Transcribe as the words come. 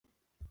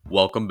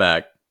Welcome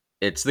back.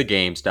 It's the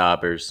Game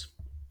Stoppers.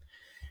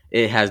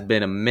 It has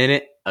been a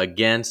minute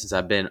again since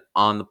I've been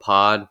on the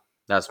pod.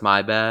 That's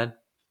my bad.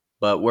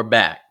 But we're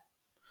back.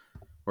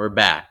 We're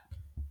back.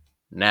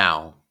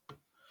 Now,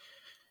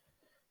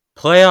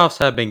 playoffs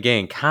have been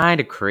getting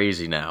kind of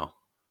crazy now.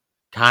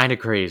 Kind of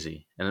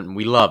crazy. And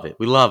we love it.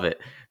 We love it.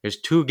 There's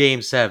 2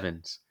 Game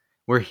 7s.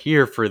 We're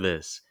here for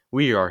this.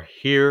 We are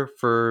here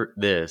for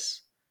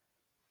this.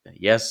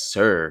 Yes,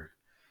 sir.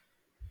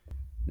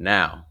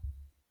 Now,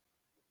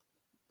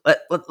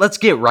 let's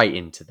get right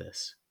into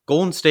this.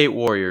 Golden State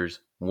Warriors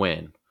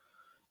win.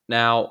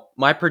 Now,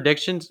 my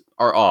predictions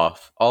are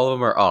off. All of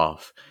them are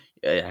off.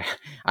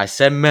 I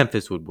said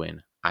Memphis would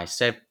win. I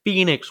said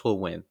Phoenix will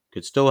win.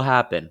 Could still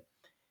happen.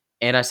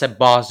 And I said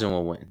Boston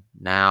will win.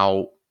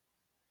 Now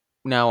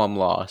I'm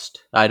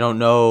lost. I don't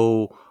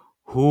know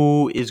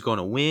who is going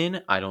to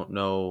win. I don't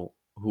know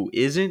who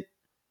isn't.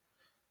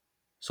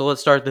 So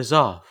let's start this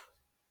off.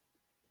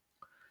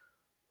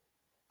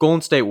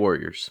 Golden State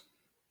Warriors.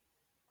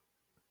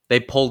 They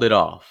pulled it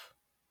off.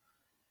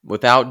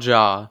 Without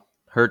Ja,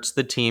 hurts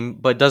the team,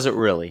 but does it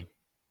really?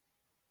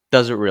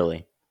 Does it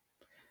really?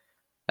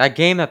 That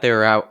game that they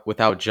were out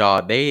without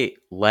Ja, they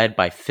led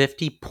by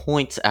 50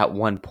 points at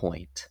one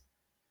point.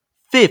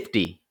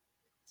 50.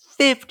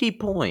 50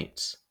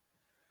 points.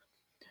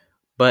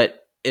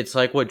 But it's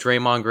like what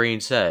Draymond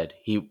Green said.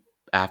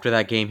 After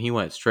that game, he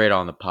went straight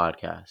on the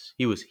podcast.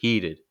 He was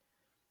heated.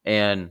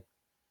 And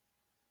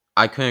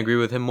I couldn't agree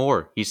with him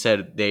more. He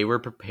said they were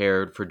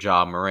prepared for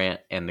Ja Morant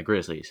and the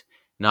Grizzlies,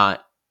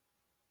 not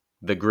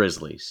the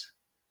Grizzlies.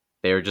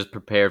 They were just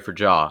prepared for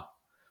Ja.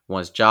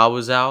 Once Ja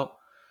was out,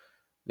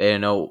 they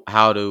didn't know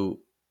how to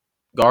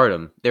guard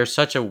him. They're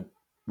such a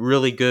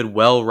really good,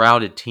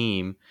 well-rounded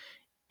team.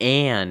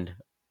 And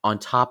on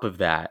top of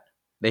that,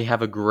 they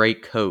have a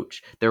great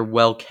coach. They're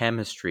well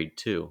chemistry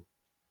too.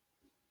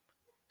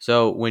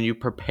 So when you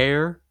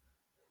prepare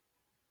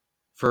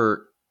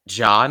for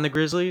Ja and the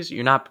Grizzlies,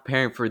 you're not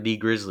preparing for the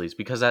Grizzlies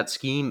because that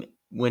scheme,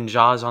 when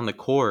Ja's on the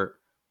court,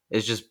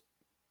 is just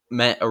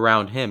meant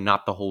around him,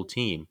 not the whole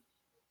team.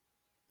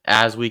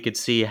 As we could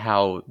see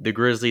how the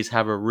Grizzlies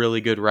have a really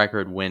good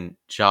record when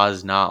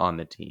Ja's not on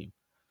the team.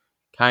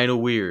 Kind of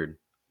weird.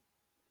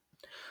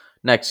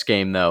 Next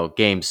game, though,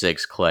 Game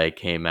 6, Clay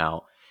came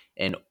out.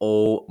 And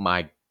oh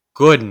my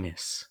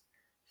goodness,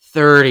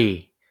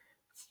 30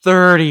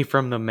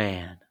 from the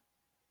man.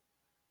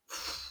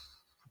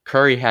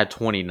 Curry had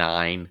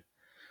 29.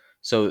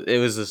 So it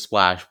was the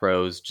Splash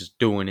Bros just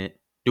doing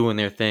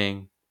their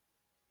thing.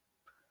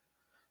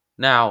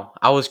 Now,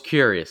 I was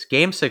curious.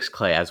 Game 6,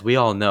 Clay, as we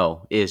all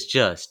know, is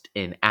just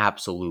an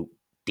absolute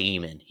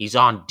demon. He's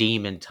on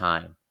demon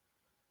time.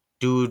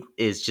 Dude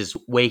is just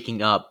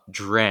waking up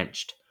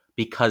drenched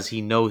because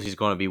he knows he's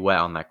going to be wet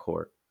on that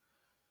court.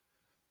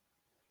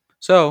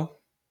 So,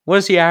 what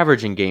does he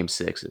average in Game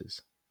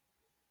 6s?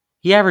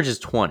 He averages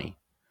 20.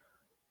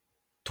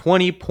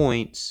 20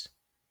 points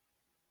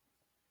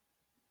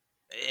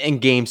in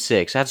Game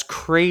 6. That's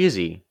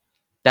crazy.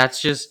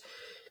 That's just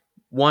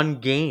one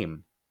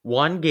game.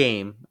 One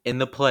game in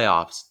the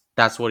playoffs.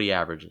 That's what he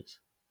averages.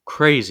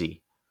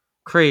 Crazy.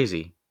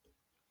 Crazy.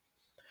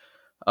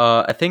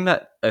 I think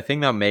that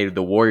made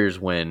the Warriors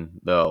win,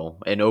 though,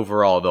 and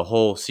overall the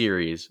whole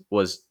series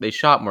was they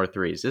shot more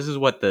threes. This is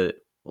what the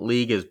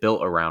league is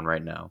built around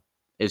right now,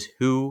 is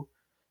who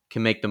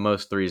can make the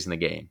most threes in the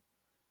game.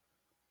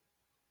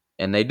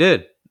 And they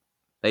did.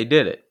 They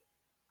did it.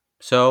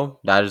 So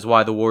that is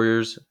why the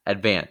Warriors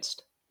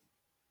advanced.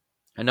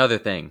 Another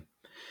thing,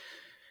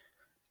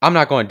 I'm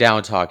not going to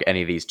down talk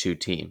any of these two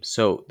teams.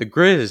 So the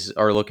Grizz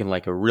are looking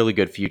like a really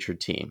good future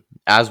team.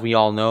 As we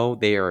all know,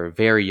 they are a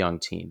very young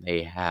team.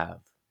 They have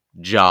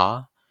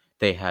Ja,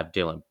 they have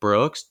Dylan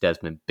Brooks,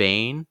 Desmond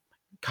Bain,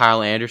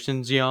 Kyle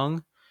Anderson's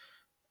young,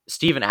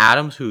 Steven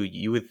Adams, who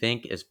you would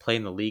think is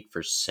playing the league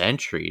for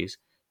centuries.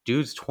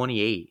 Dude's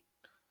 28,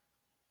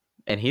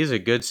 and he's a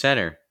good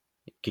center.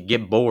 Could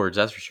get boards,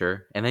 that's for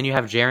sure. And then you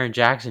have Jaren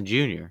Jackson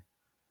Jr.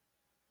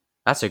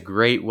 That's a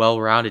great,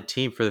 well-rounded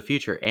team for the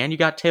future. And you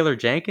got Taylor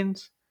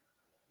Jenkins.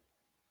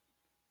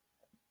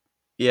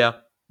 Yeah,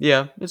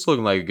 it's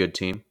looking like a good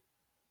team.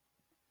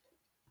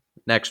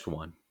 Next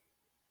one.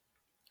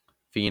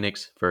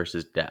 Phoenix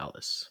versus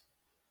Dallas.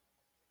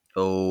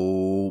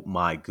 Oh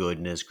my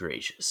goodness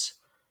gracious.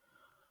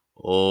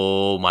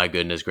 Oh my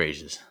goodness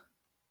gracious.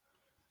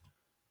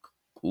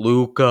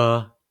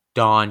 Luka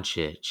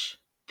Doncic.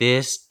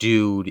 This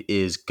dude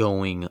is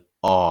going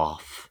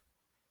off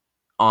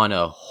on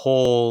a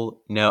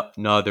whole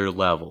nother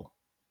level.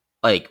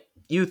 Like,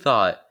 you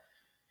thought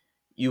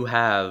you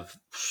have...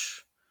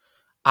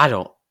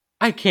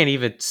 I can't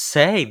even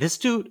say. This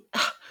dude...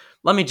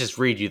 Let me just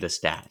read you the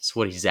stats,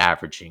 what he's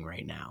averaging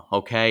right now,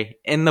 okay?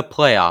 In the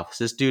playoffs,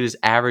 this dude is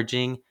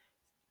averaging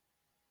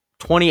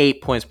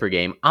 28 points per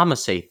game. I'm going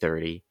to say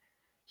 30.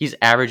 He's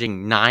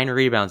averaging 9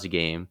 rebounds a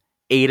game,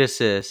 8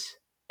 assists,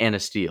 and a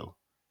steal.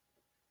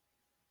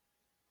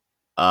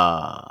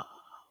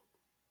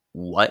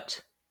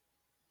 What?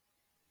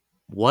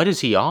 What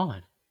is he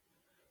on?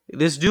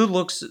 This dude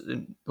looks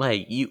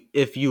like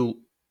if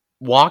you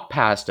Walk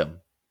past him.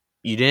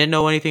 You didn't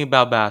know anything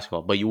about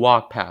basketball, but you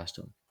walked past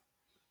him.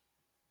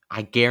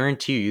 I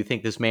guarantee you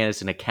think this man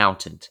is an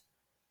accountant,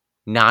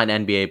 not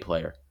an NBA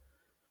player.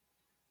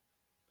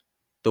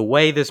 The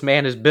way this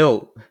man is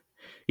built,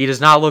 he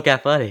does not look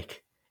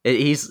athletic.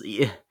 He's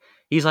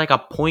like a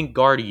point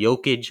guard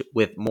Jokic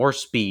with more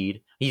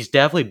speed. He's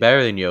definitely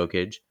better than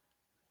Jokic.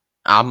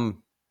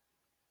 I'm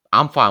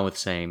I'm fine with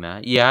saying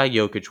that. Yeah,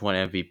 Jokic won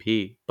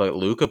MVP, but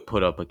Luka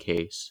put up a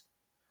case.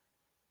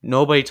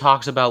 Nobody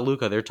talks about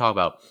Luka. They're talking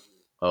about,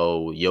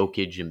 oh,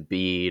 Jokic,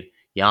 Embiid,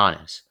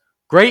 Giannis.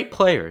 Great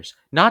players.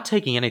 Not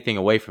taking anything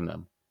away from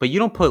them. But you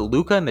don't put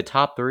Luka in the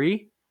top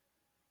three?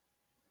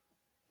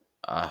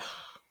 Ugh.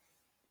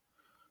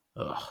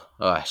 Ugh.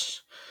 Ugh.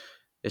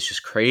 It's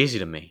just crazy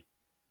to me.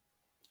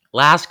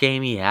 Last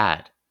game he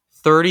had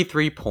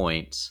 33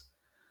 points,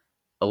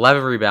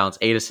 11 rebounds,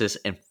 8 assists,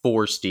 and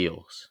 4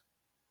 steals.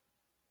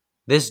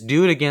 This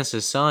dude against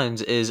his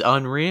Suns is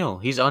unreal.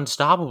 He's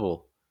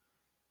unstoppable.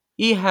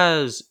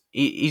 He's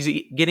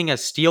getting a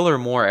steal or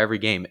more every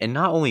game. And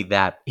not only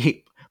that,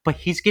 but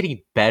he's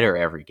getting better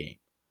every game.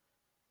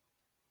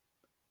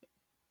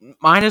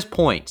 Minus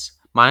points.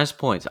 Minus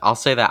points. I'll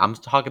say that. I'm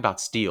talking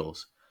about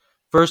steals.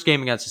 First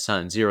game against the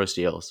Suns, 0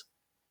 steals.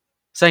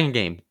 Second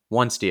game,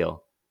 1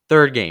 steal.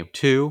 Third game,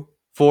 2.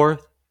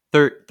 Fourth,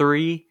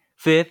 3.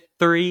 Fifth,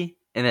 3.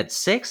 And then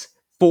 6,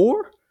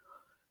 4?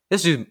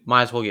 This dude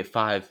might as well get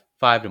 5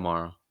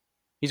 tomorrow.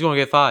 He's going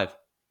to get 5.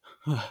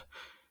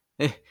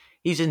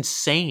 He's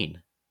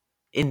insane.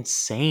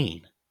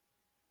 Insane.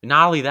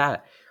 Not only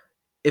that,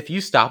 if you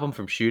stop him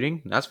from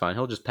shooting, that's fine.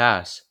 He'll just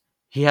pass.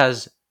 He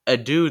has a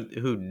dude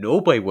who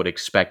nobody would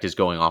expect is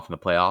going off in the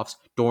playoffs,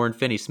 Dorian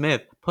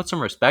Finney-Smith. Put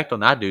some respect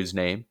on that dude's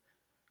name.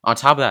 On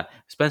top of that,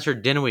 Spencer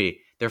Dinwiddie,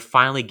 they're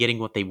finally getting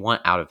what they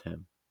want out of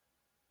him.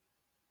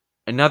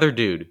 Another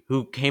dude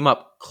who came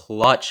up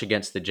clutch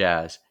against the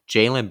Jazz,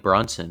 Jalen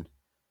Brunson.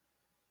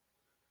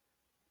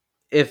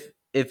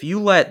 If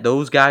you let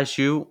those guys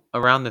shoot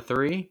around the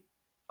 3,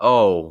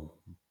 oh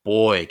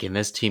boy, can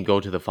this team go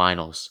to the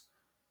finals.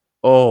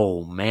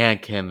 Oh man,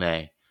 can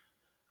they.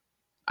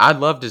 I'd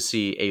love to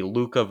see a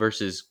Luka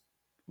versus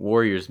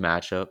Warriors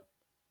matchup.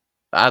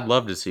 I'd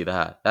love to see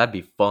that. That'd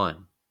be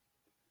fun.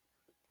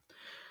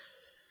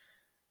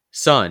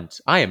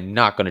 Suns, I am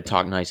not going to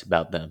talk nice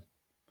about them.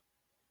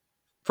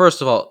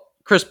 First of all,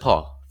 Chris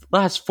Paul,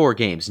 last 4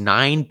 games,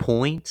 9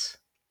 points.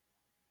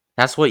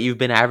 That's what you've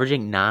been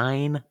averaging,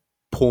 9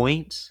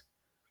 points.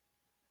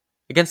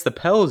 Against the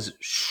Pels,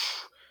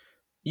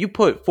 you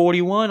put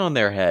 41 on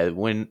their head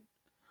when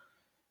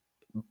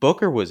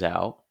Booker was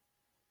out.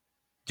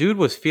 Dude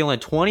was feeling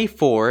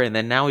 24, and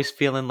then now he's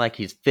feeling like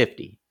he's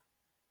 50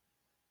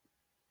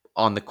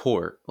 on the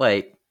court.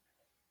 Like,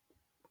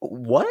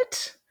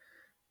 what?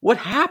 What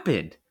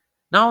happened?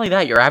 Not only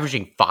that, you're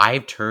averaging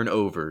 5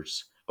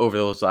 turnovers over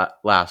those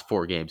last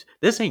 4 games.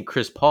 This ain't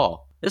Chris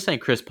Paul. This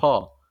ain't Chris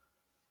Paul.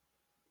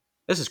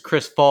 This is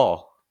Chris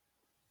Paul.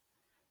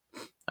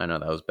 I know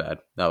that was bad.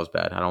 That was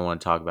bad. I don't want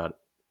to talk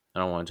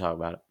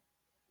about it.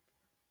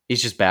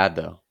 He's just bad,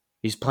 though.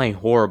 He's playing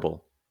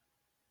horrible.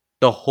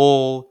 The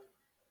whole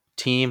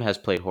team has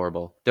played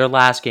horrible. Their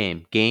last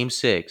game, game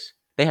 6,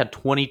 they had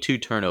 22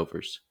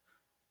 turnovers.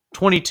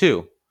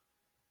 22.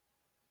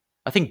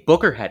 I think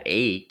Booker had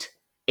 8.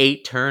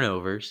 8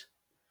 turnovers.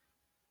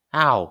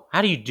 How?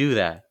 How do you do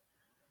that?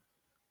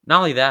 Not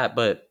only that,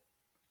 but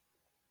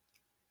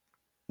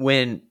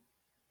when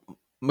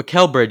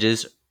Mikal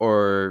Bridges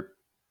or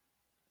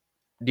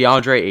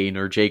DeAndre Ayton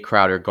or Jay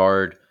Crowder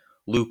guard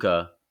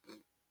Luka,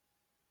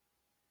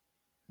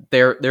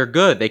 they're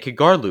good. They could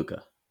guard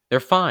Luka. They're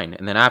fine.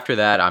 And then after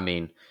that, I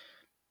mean,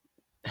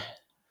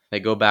 they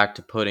go back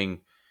to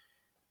putting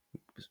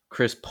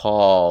Chris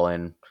Paul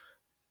and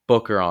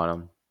Booker on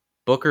him.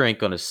 Booker ain't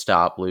going to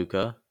stop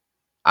Luka.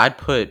 I'd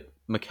put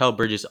Mikal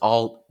Bridges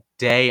all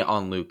day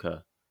on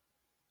Luka.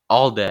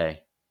 All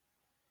day.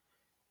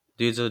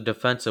 Dude's a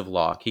defensive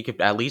lock. He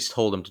could at least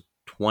hold him to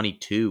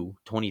 22,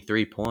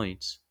 23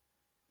 points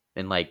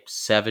and like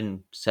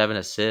seven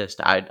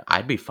assists.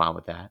 I'd be fine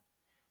with that.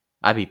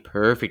 I'd be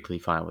perfectly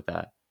fine with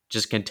that.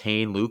 Just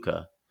contain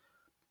Luka.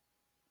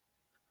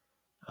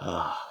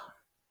 And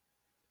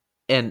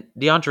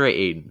DeAndre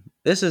Ayton.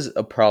 This is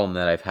a problem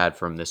that I've had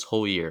from this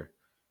whole year.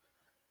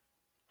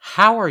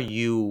 How are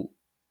you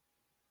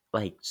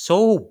like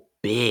so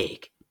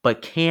big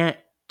but can't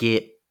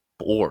get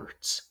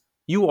boards?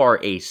 You are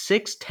a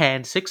 6'10",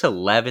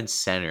 6'11"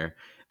 center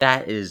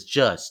that is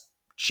just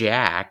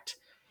jacked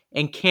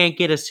and can't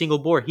get a single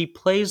board. He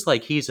plays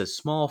like he's a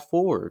small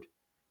forward,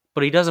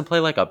 but he doesn't play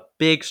like a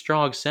big,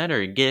 strong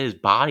center and get his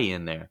body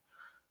in there.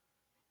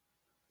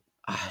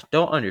 I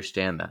don't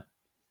understand that.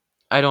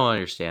 I don't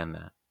understand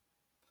that.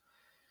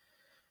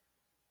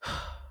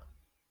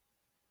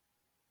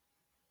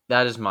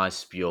 That is my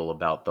spiel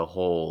about the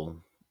whole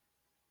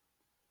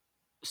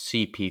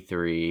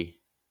CP3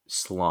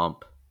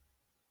 slump.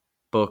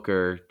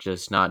 Booker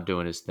just not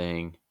doing his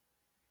thing.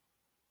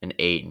 And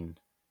Ayton.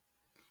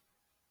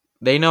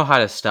 They know how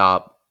to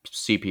stop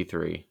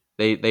CP3.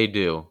 They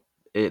do.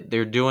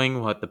 They're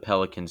doing what the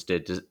Pelicans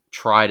did to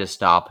try to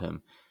stop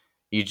him.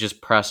 You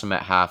just press him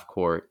at half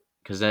court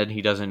because then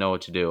he doesn't know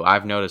what to do.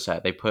 I've noticed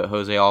that. They put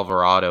Jose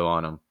Alvarado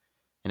on him,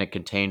 and it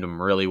contained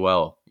him really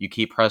well. You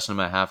keep pressing him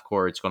at half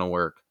court, it's going to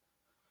work.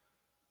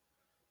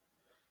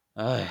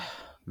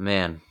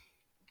 Man,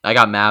 I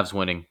got Mavs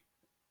winning.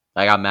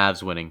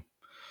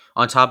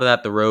 On top of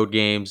that, the road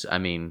games, I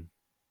mean,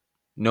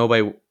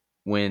 nobody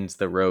wins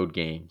the road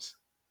games.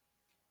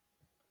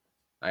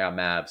 I got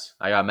Mavs.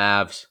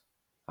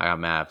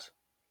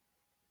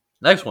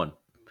 Next one,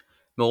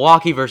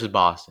 Milwaukee versus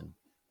Boston.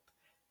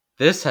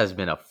 This has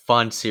been a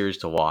fun series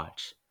to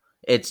watch.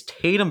 It's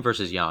Tatum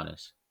versus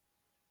Giannis.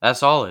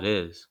 That's all it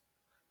is.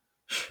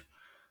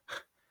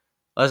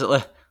 Let's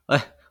look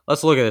at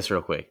this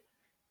real quick.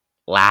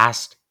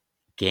 Last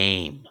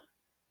game.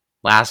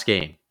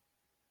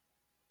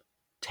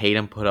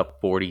 Tatum put up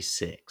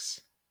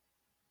 46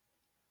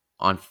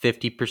 on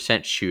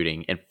 50%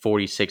 shooting and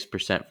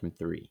 46% from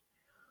 3.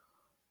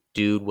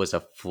 Dude was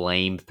a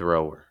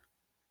flamethrower.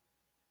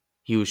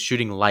 He was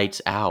shooting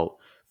lights out.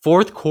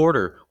 Fourth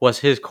quarter was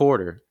his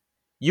quarter.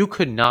 You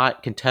could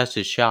not contest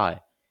his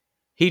shot.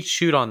 He'd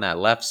shoot on that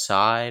left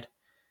side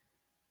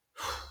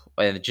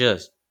and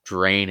just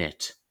drain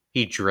it.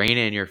 He'd drain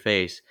it in your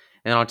face.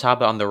 And on top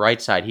of it, on the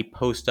right side, he'd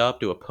post up,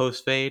 do a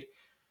post fade.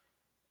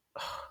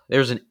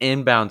 There's an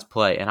inbounds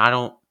play, and I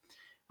don't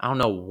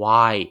know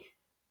why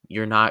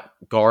you're not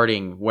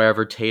guarding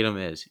wherever Tatum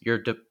is.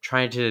 You're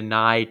trying to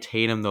deny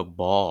Tatum the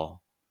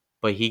ball.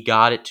 But he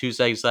got it, 2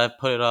 seconds left,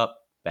 put it up,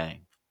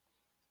 bang.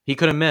 He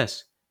couldn't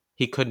miss.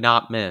 He could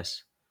not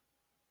miss.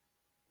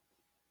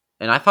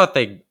 And I thought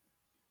they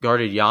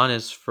guarded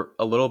Giannis for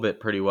a little bit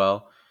pretty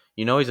well.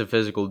 You know he's a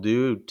physical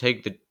dude,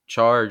 take the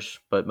charge,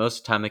 but most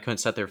of the time they couldn't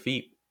set their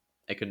feet.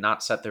 They could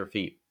not set their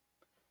feet.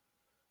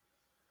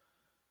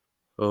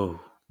 Oh,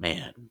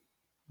 man.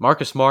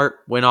 Marcus Smart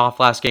went off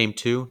last game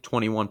too,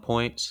 21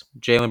 points.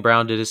 Jaylen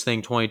Brown did his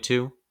thing,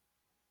 22.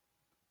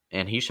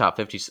 And he shot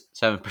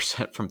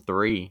 57% from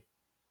 3.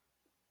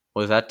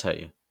 What does that tell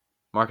you?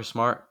 Marcus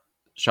Smart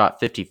shot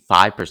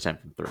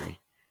 55% from 3.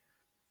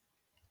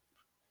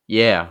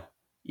 Yeah,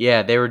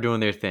 they were doing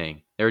their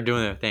thing.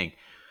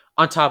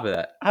 On top of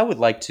that, I would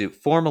like to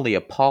formally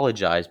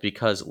apologize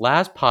because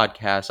last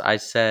podcast I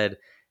said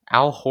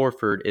Al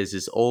Horford is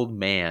this old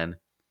man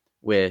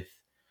with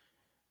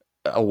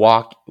a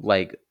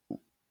walking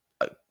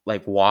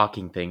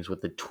things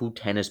with the 2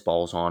 tennis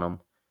balls on him.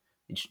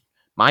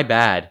 My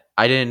bad.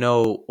 I didn't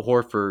know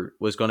Horford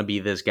was going to be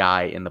this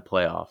guy in the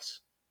playoffs.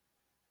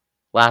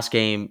 Last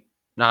game,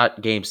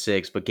 not game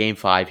 6, but game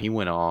 5, he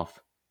went off.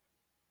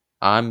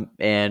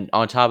 And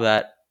on top of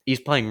that, he's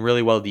playing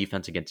really well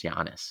defense against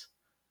Giannis.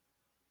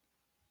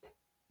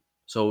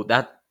 So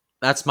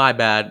that's my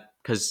bad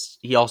because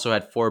he also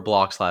had 4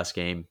 blocks last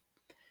game.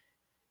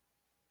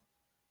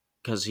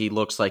 Because he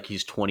looks like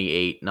he's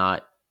 28,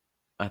 not,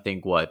 I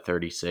think,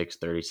 36,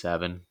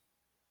 37.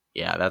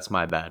 Yeah, that's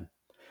my bad.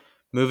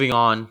 Moving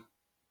on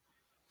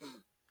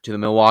to the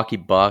Milwaukee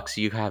Bucks,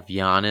 you have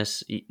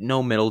Giannis.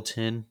 No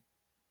Middleton.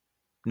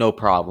 No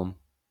problem.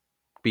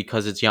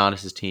 Because it's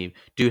Giannis' team.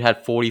 Dude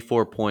had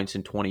 44 points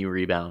and 20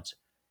 rebounds.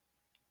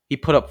 He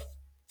put up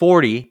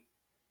 40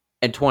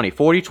 and 20.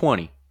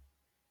 40-20.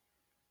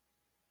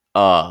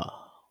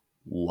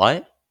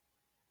 What?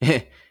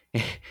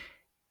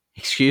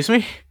 Excuse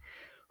me?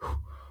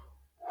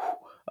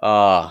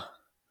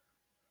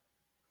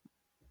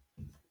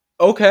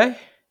 Okay.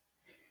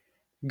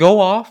 Go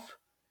off.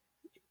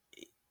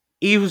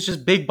 He was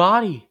just big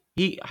body.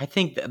 I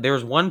think there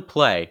was one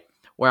play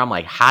where I'm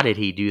like, how did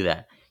he do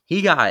that?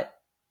 He got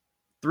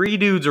 3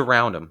 dudes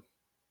around him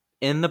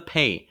in the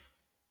paint,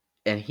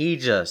 and he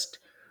just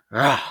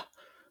right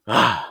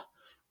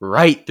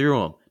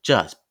through him.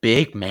 Just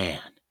big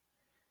man.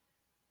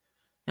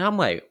 And I'm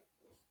like,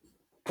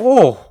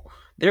 oh,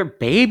 they're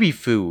baby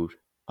food.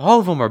 All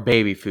of them are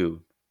baby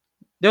food.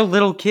 They're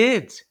little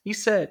kids. He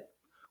said,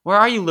 where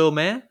are you, little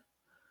man?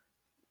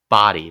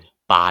 Bodied.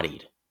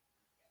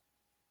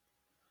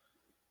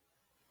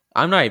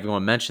 I'm not even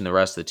going to mention the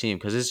rest of the team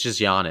because it's just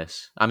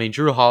Giannis. I mean,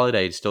 Drew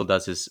Holiday still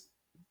does his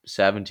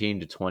 17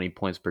 to 20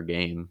 points per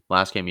game.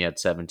 Last game he had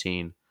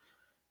 17.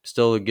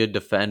 Still a good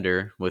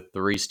defender with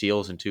 3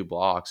 steals and 2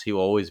 blocks. He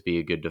will always be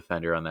a good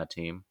defender on that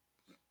team.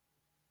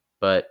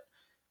 But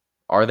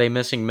are they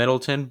missing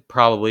Middleton?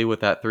 Probably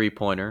with that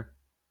 3-pointer.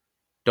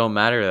 Don't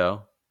matter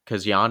though,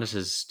 because Giannis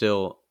is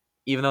still,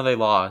 even though they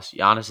lost,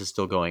 Giannis is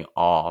still going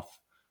off.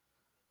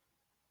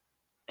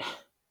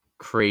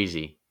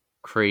 Crazy.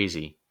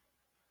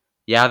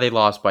 Yeah, they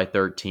lost by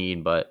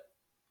 13, but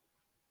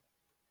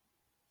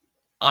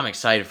I'm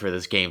excited for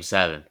this game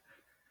 7.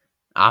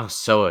 I'm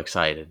so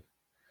excited.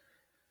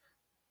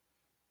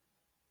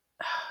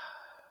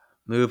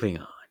 Moving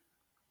on.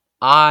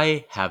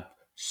 I have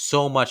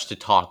so much to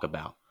talk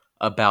about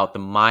the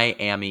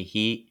Miami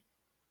Heat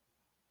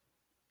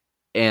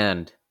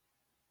and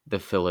the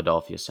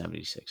Philadelphia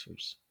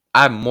 76ers.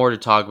 I have more to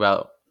talk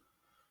about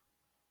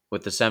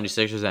with the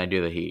 76ers than I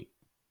do the Heat.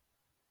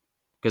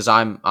 Because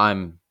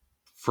I'm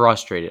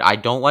frustrated. I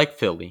don't like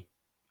Philly.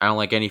 I don't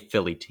like any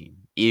Philly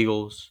team.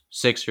 Eagles,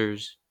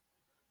 Sixers,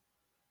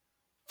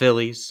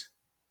 Phillies.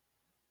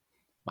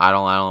 I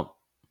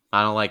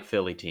don't like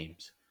Philly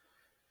teams.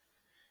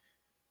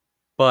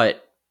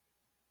 But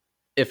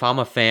if I'm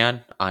a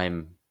fan,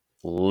 I'm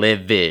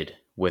livid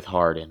with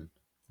Harden.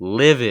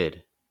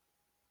 Livid.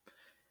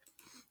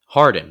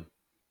 Harden,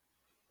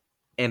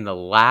 in the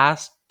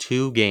last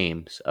two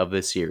games of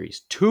this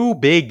series, two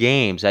big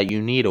games that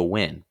you need to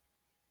win.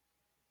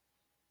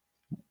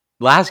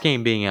 Last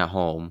game being at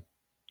home,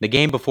 the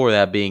game before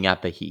that being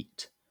at the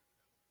Heat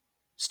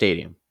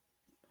Stadium.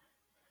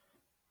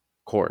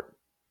 Court.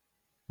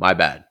 My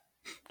bad.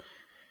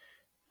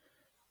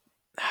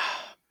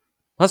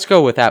 Let's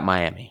go with at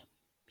Miami.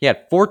 He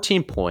had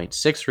 14 points,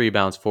 6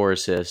 rebounds, 4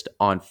 assists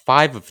on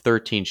 5 of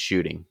 13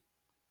 shooting.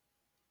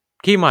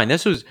 Keep in mind,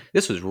 this was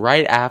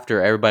right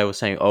after everybody was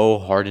saying, "Oh,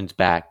 Harden's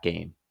back"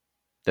 game.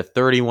 The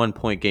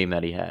 31-point game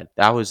that he had.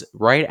 That was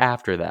right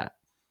after that.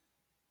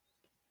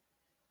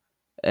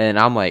 And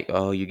I'm like,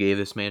 "Oh, you gave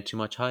this man too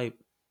much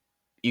hype.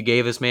 You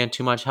gave this man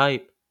too much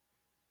hype.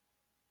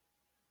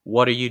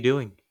 What are you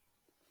doing?"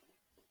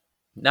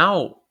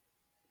 Now,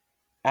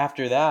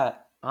 after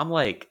that, I'm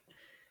like,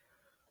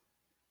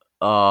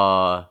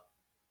 14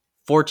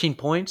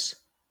 points?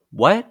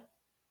 What?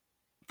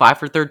 5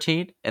 for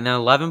 13 and then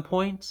 11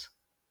 points?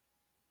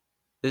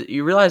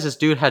 You realize this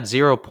dude had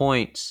 0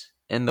 points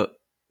in the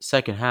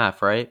second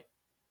half, right?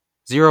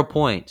 0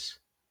 points.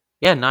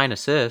 He had 9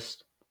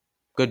 assists.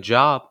 Good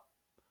job.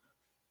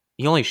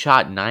 He only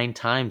shot 9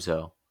 times,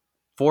 though.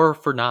 4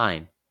 for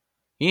 9.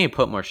 You need to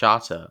put more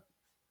shots up.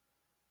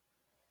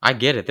 I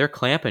get it. They're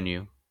clamping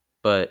you.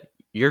 But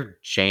you're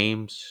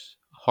James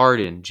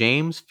Harden.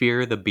 James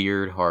Fear the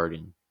Beard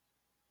Harden.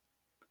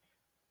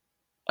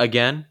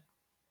 Again,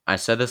 I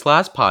said this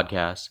last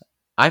podcast.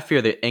 I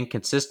fear the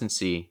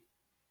inconsistency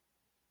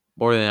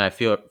more than I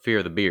fear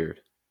the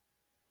beard.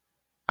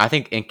 I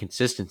think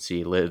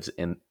inconsistency lives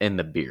in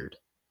the beard,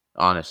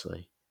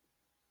 honestly.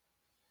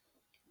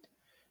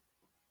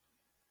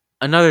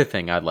 Another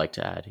thing I'd like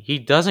to add, he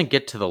doesn't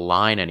get to the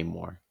line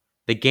anymore.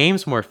 The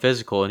game's more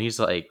physical, and he's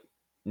like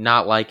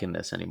not liking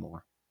this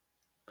anymore.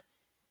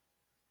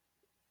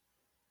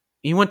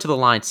 He went to the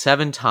line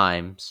 7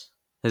 times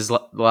his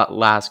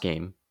last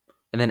game,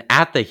 and then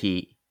at the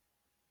Heat,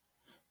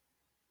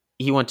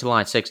 he went to the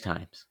line 6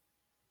 times.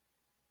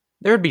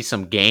 There would be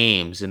some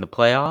games in the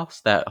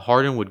playoffs that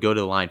Harden would go to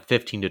the line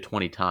 15 to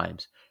 20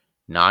 times.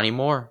 Not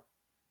anymore.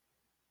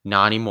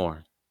 Not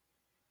anymore.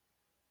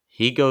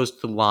 He goes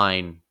to the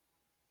line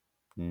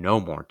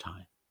no more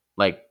time.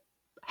 Like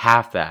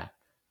half that.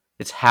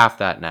 It's half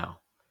that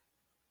now.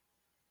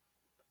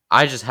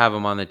 I just have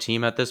him on the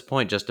team at this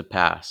point just to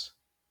pass.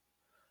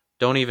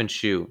 Don't even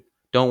shoot.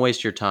 Don't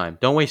waste your time.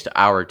 Don't waste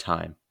our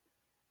time.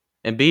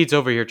 And Embiid's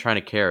over here trying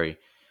to carry.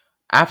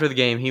 After the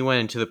game, he went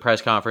into the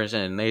press conference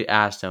and they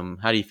asked him,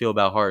 "How do you feel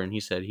about Harden?"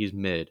 He said, "He's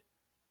mid."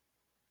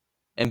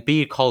 And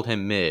Embiid called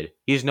him mid.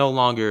 He's no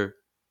longer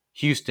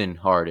Houston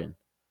Harden.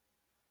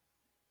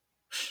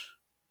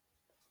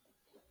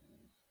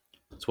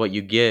 That's what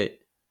you get.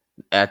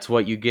 That's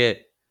what you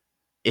get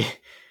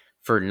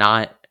for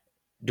not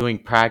doing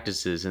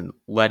practices and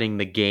letting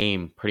the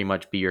game pretty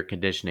much be your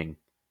conditioning.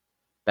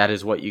 That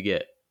is what you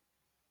get.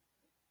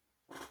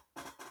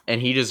 And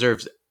he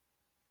deserves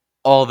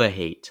all the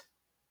hate.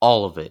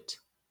 All of it.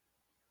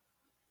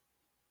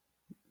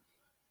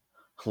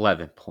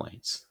 11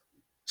 points.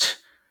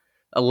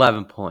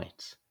 11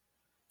 points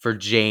for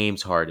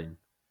James Harden.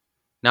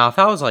 Now, if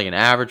I was like an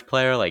average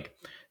player, like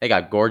they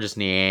got Gorgeous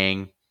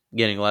Niang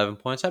getting 11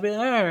 points, I'd be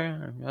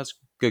like, that's a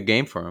good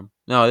game for him.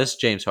 No, this is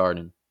James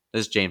Harden.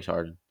 This is James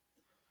Harden.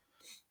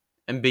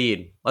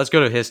 Embiid, let's go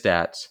to his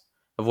stats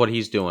of what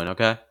he's doing,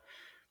 okay?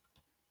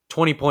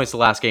 20 points the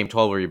last game,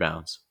 12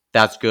 rebounds.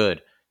 That's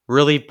good.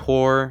 Really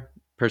poor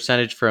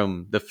percentage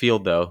from the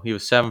field, though. He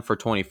was 7 for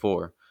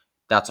 24.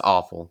 That's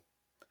awful.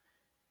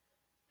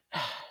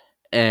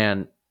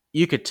 And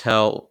you could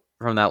tell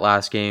from that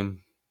last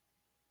game,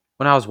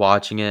 when I was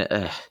watching it,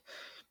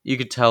 you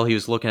could tell he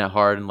was looking at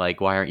Harden like,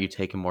 "Why aren't you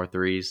taking more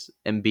threes?"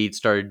 Embiid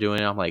started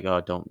doing it. I'm like,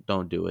 "Oh,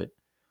 don't do it."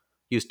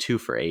 He was 2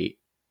 for 8.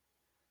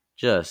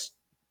 Just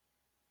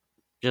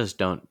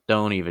don't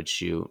even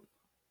shoot.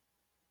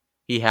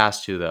 He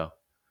has to though.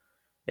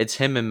 It's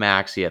him and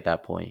Maxey at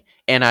that point.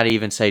 And I'd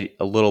even say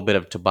a little bit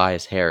of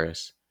Tobias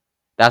Harris.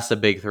 That's the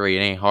big 3.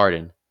 It ain't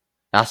Harden.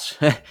 That's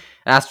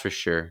that's for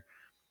sure.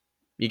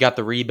 You got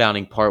the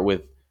rebounding part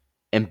with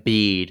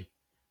Embiid.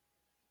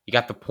 You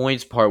got the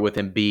points part with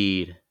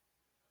Embiid.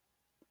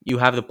 You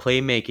have the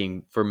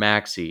playmaking for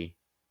Maxey.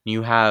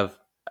 You have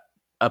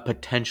a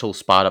potential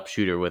spot up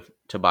shooter with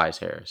Tobias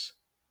Harris.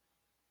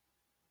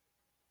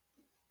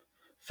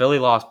 Philly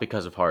lost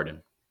because of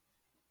Harden,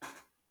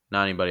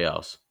 not anybody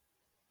else.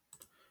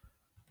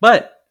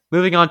 But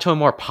moving on to a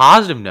more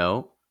positive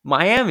note,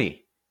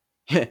 Miami.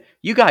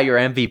 You got your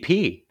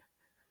MVP.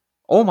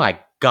 Oh my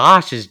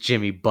gosh, is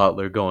Jimmy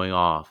Butler going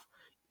off?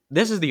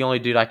 This is the only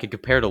dude I could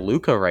compare to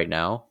Luka right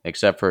now,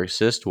 except for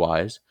assist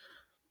wise.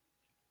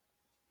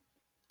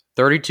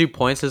 32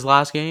 points his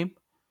last game,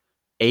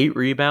 8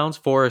 rebounds,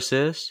 4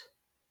 assists,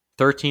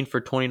 13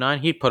 for 29.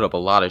 He put up a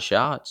lot of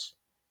shots,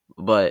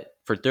 but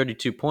for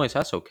 32 points,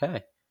 that's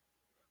okay.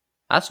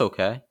 That's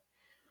okay.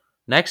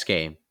 Next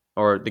game,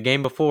 or the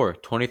game before,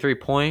 23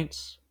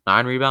 points,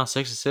 9 rebounds,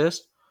 6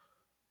 assists.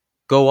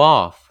 Go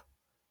off.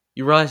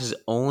 You realize his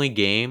only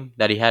game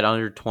that he had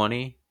under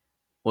 20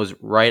 was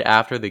right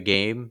after the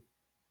game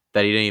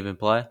that he didn't even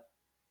play?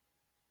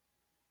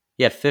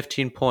 He had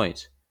 15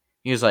 points.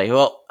 He was like,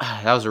 well,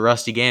 that was a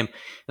rusty game.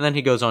 And then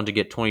he goes on to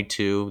get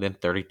 22, then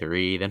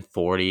 33, then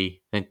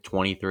 40, then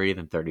 23,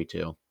 then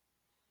 32.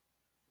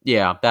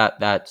 Yeah,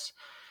 that's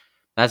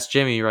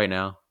Jimmy right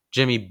now.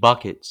 Jimmy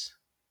buckets.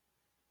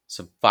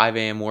 Some 5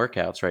 a.m.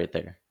 workouts right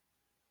there.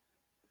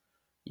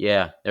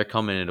 Yeah, they're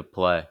coming into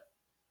play.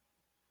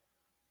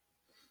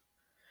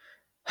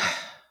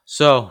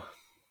 So,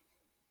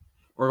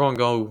 we're going to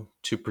go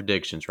to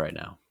predictions right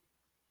now.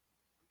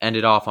 End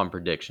it off on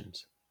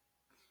predictions.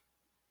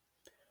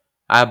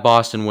 I have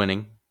Boston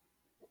winning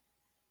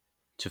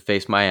to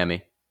face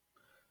Miami.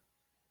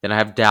 Then I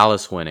have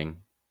Dallas winning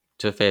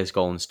to face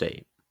Golden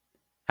State.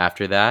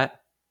 After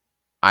that,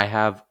 I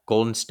have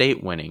Golden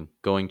State winning,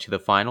 going to the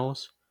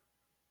finals.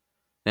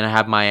 Then I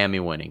have Miami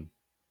winning.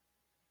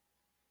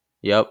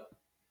 Yep.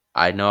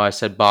 I know I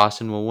said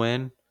Boston will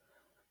win.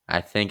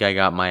 I think I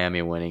got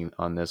Miami winning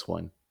on this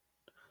one.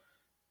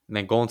 And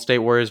then Golden State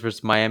Warriors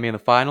versus Miami in the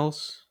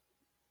finals.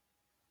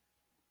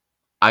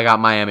 I got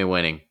Miami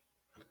winning.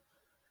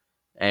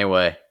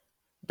 Anyway,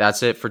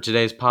 that's it for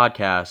today's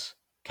podcast.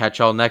 Catch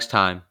y'all next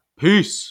time. Peace.